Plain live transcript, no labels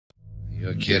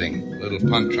You're kidding. Little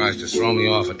punk tries to throw me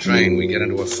off a train. We get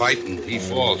into a fight and he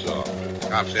falls off.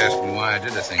 Cops ask me why I did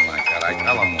a thing like that. I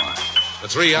tell them why. For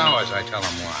 3 hours, I tell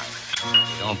them why.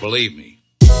 They don't believe me.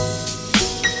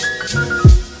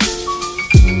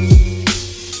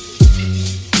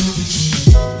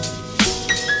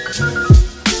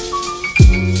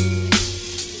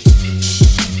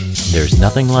 There's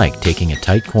nothing like taking a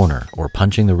tight corner or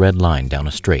punching the red line down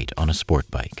a straight on a sport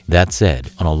bike. That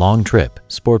said, on a long trip,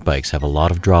 sport bikes have a lot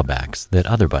of drawbacks that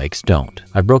other bikes don't.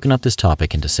 I've broken up this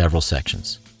topic into several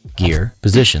sections: gear,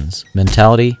 positions,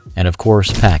 mentality, and of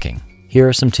course, packing. Here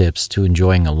are some tips to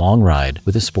enjoying a long ride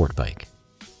with a sport bike.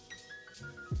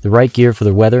 The right gear for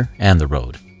the weather and the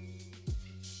road.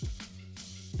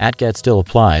 ATGAT still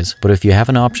applies, but if you have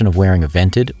an option of wearing a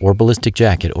vented or ballistic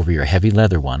jacket over your heavy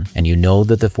leather one, and you know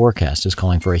that the forecast is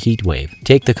calling for a heat wave,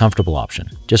 take the comfortable option.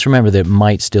 Just remember that it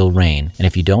might still rain, and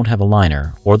if you don't have a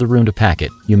liner or the room to pack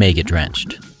it, you may get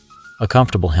drenched. A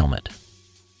comfortable helmet.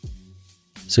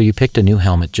 So you picked a new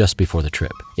helmet just before the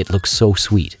trip. It looks so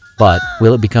sweet. But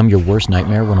will it become your worst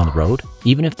nightmare when on the road?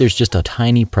 Even if there's just a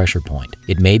tiny pressure point,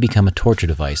 it may become a torture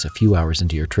device a few hours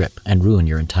into your trip and ruin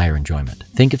your entire enjoyment.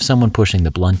 Think of someone pushing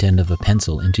the blunt end of a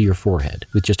pencil into your forehead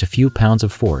with just a few pounds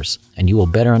of force, and you will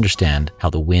better understand how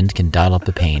the wind can dial up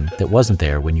the pain that wasn't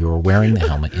there when you were wearing the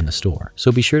helmet in the store.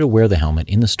 So be sure to wear the helmet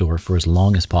in the store for as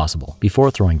long as possible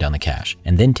before throwing down the cash,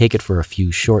 and then take it for a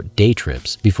few short day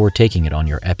trips before taking it on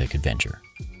your epic adventure.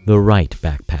 The right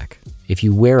backpack. If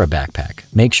you wear a backpack,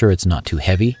 make sure it's not too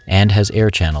heavy and has air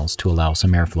channels to allow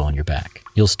some airflow on your back.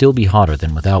 You'll still be hotter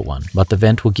than without one, but the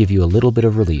vent will give you a little bit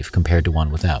of relief compared to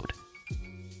one without.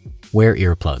 Wear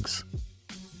earplugs.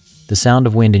 The sound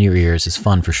of wind in your ears is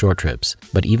fun for short trips,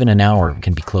 but even an hour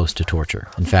can be close to torture.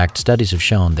 In fact, studies have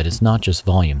shown that it's not just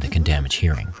volume that can damage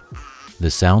hearing.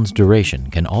 The sound's duration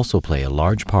can also play a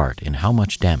large part in how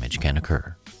much damage can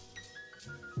occur.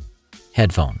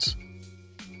 Headphones.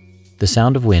 The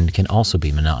sound of wind can also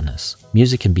be monotonous.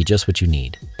 Music can be just what you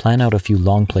need. Plan out a few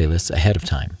long playlists ahead of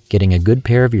time. Getting a good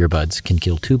pair of earbuds can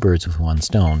kill 2 birds with 1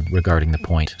 stone regarding the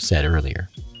point said earlier.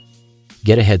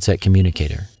 Get a headset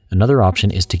communicator. Another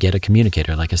option is to get a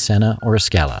communicator like a Sena or a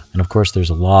Scala, and of course there's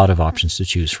a lot of options to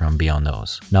choose from beyond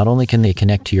those. Not only can they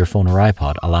connect to your phone or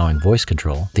iPod allowing voice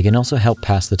control, they can also help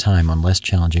pass the time on less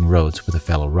challenging roads with a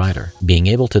fellow rider. Being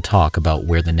able to talk about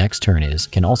where the next turn is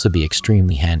can also be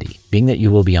extremely handy. Being that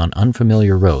you will be on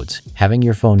unfamiliar roads, having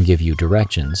your phone give you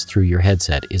directions through your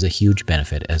headset is a huge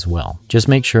benefit as well. Just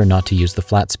make sure not to use the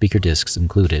flat speaker discs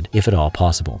included if at all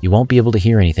possible. You won't be able to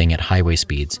hear anything at highway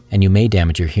speeds, and you may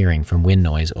damage your hearing from wind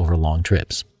noise over long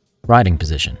trips. Riding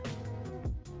position.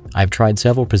 I've tried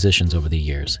several positions over the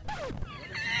years.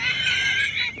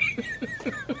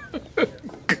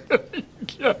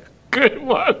 Good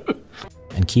one.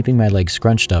 And keeping my legs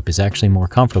scrunched up is actually more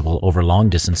comfortable over long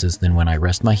distances than when I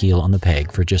rest my heel on the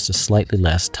peg for just a slightly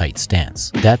less tight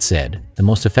stance. That said, the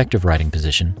most effective riding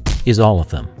position is all of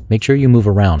them. Make sure you move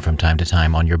around from time to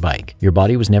time on your bike. Your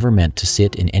body was never meant to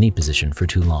sit in any position for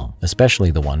too long,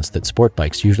 especially the ones that sport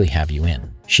bikes usually have you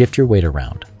in. Shift your weight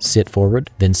around. Sit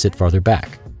forward, then sit farther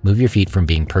back. Move your feet from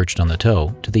being perched on the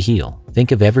toe to the heel.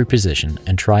 Think of every position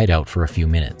and try it out for a few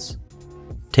minutes.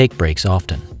 Take breaks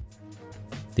often.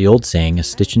 The old saying, "a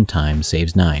stitch in time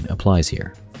saves 9, applies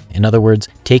here. In other words,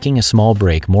 taking a small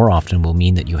break more often will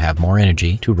mean that you have more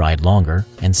energy to ride longer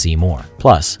and see more.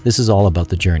 Plus, this is all about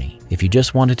the journey. If you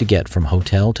just wanted to get from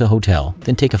hotel to hotel,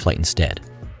 then take a flight instead.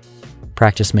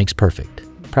 Practice makes perfect.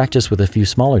 Practice with a few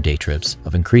smaller day trips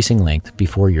of increasing length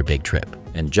before your big trip.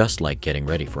 And just like getting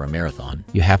ready for a marathon,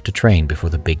 you have to train before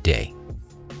the big day.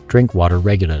 Drink water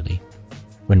regularly.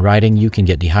 When riding, you can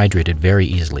get dehydrated very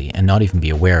easily and not even be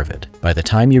aware of it. By the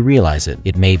time you realize it,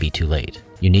 it may be too late.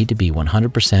 You need to be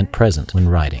 100% present when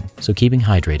riding, so keeping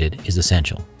hydrated is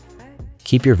essential.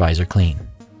 Keep your visor clean.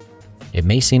 It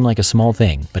may seem like a small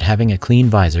thing, but having a clean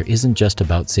visor isn't just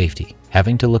about safety.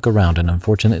 Having to look around an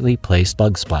unfortunately placed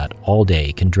bug splat all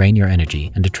day can drain your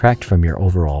energy and detract from your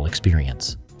overall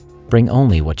experience. Bring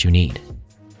only what you need.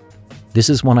 This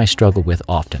is one I struggle with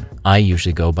often. I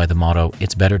usually go by the motto,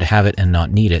 it's better to have it and not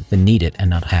need it than need it and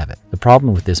not have it. The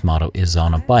problem with this motto is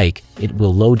on a bike, it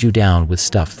will load you down with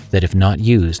stuff that if not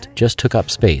used, just took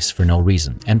up space for no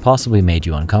reason and possibly made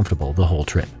you uncomfortable the whole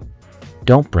trip.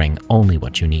 Don't bring only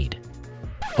what you need.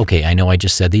 Okay, I know I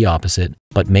just said the opposite,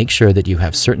 but make sure that you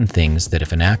have certain things that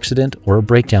if an accident or a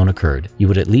breakdown occurred, you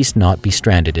would at least not be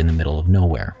stranded in the middle of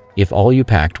nowhere. If all you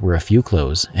packed were a few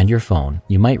clothes and your phone,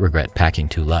 you might regret packing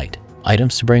too light.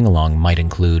 Items to bring along might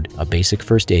include a basic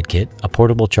first aid kit, a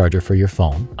portable charger for your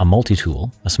phone, a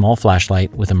multi-tool, a small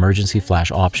flashlight with emergency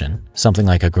flash option, something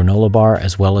like a granola bar,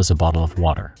 as well as a bottle of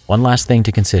water. One last thing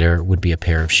to consider would be a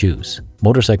pair of shoes.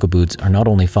 Motorcycle boots are not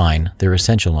only fine, they're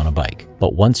essential on a bike.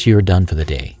 But once you're done for the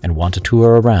day and want to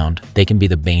tour around, they can be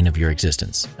the bane of your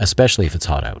existence, especially if it's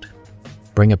hot out.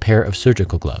 Bring a pair of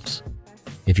surgical gloves.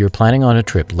 If you're planning on a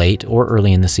trip late or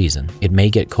early in the season, it may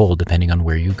get cold depending on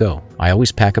where you go. I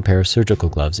always pack a pair of surgical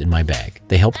gloves in my bag.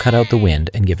 They help cut out the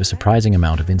wind and give a surprising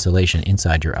amount of insulation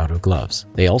inside your outer gloves.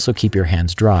 They also keep your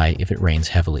hands dry if it rains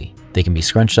heavily. They can be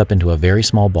scrunched up into a very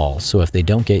small ball, so if they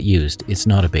don't get used, it's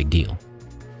not a big deal.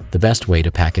 The best way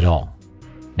to pack it all.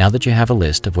 Now that you have a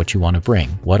list of what you want to bring,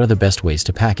 what are the best ways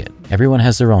to pack it? Everyone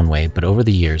has their own way, but over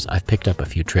the years, I've picked up a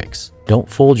few tricks. Don't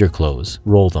fold your clothes,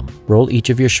 roll them. Roll each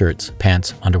of your shirts,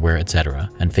 pants, underwear, etc.,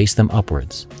 and face them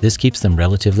upwards. This keeps them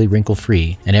relatively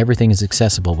wrinkle-free, and everything is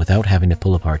accessible without having to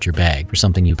pull apart your bag for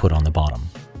something you put on the bottom.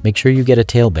 Make sure you get a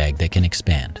tail bag that can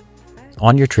expand.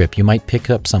 On your trip, you might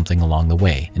pick up something along the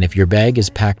way, and if your bag is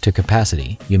packed to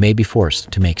capacity, you may be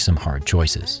forced to make some hard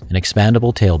choices. An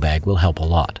expandable tail bag will help a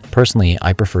lot. Personally,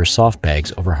 I prefer soft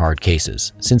bags over hard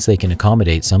cases, since they can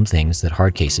accommodate some things that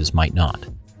hard cases might not.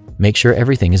 Make sure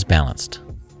everything is balanced.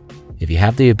 If you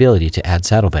have the ability to add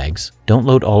saddlebags, don't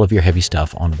load all of your heavy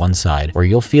stuff on one side or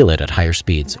you'll feel it at higher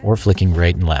speeds or flicking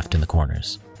right and left in the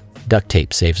corners. Duct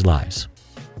tape saves lives.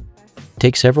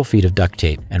 Take several feet of duct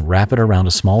tape and wrap it around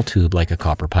a small tube like a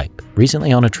copper pipe.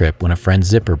 Recently on a trip, when a friend's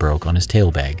zipper broke on his tail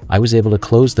bag, I was able to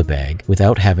close the bag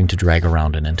without having to drag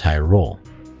around an entire roll.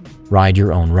 Ride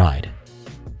your own ride.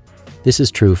 This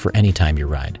is true for any time you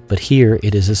ride, but here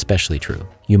it is especially true.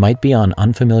 You might be on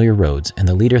unfamiliar roads and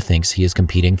the leader thinks he is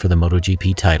competing for the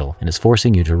MotoGP title and is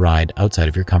forcing you to ride outside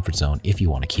of your comfort zone if you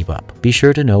want to keep up. Be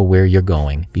sure to know where you're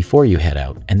going before you head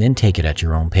out and then take it at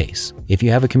your own pace. If you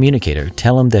have a communicator,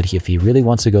 tell him that if he really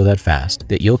wants to go that fast,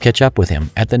 that you'll catch up with him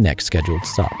at the next scheduled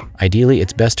stop. Ideally,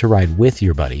 it's best to ride with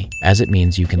your buddy, as it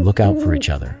means you can look out for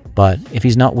each other. But if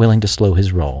he's not willing to slow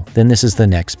his roll, then this is the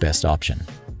next best option.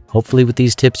 Hopefully with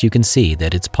these tips you can see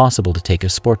that it's possible to take a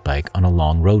sport bike on a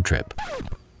long road trip.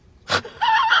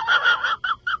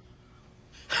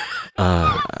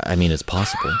 I mean, it's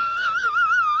possible.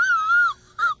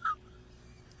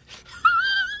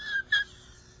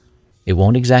 It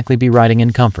won't exactly be riding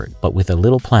in comfort, but with a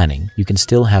little planning, you can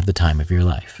still have the time of your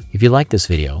life. If you like this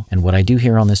video and what I do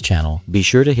here on this channel, be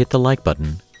sure to hit the like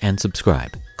button and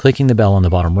subscribe. Clicking the bell on the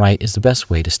bottom right is the best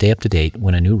way to stay up to date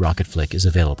when a new rocket flick is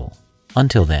available.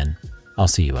 Until then, I'll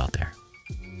see you out there.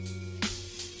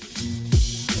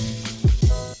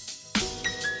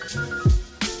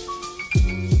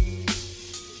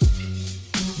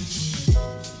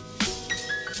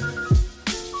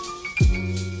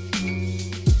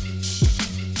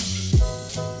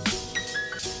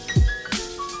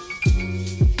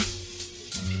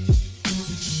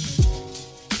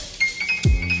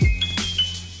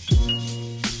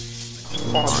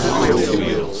 On two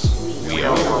wheels, we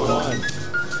are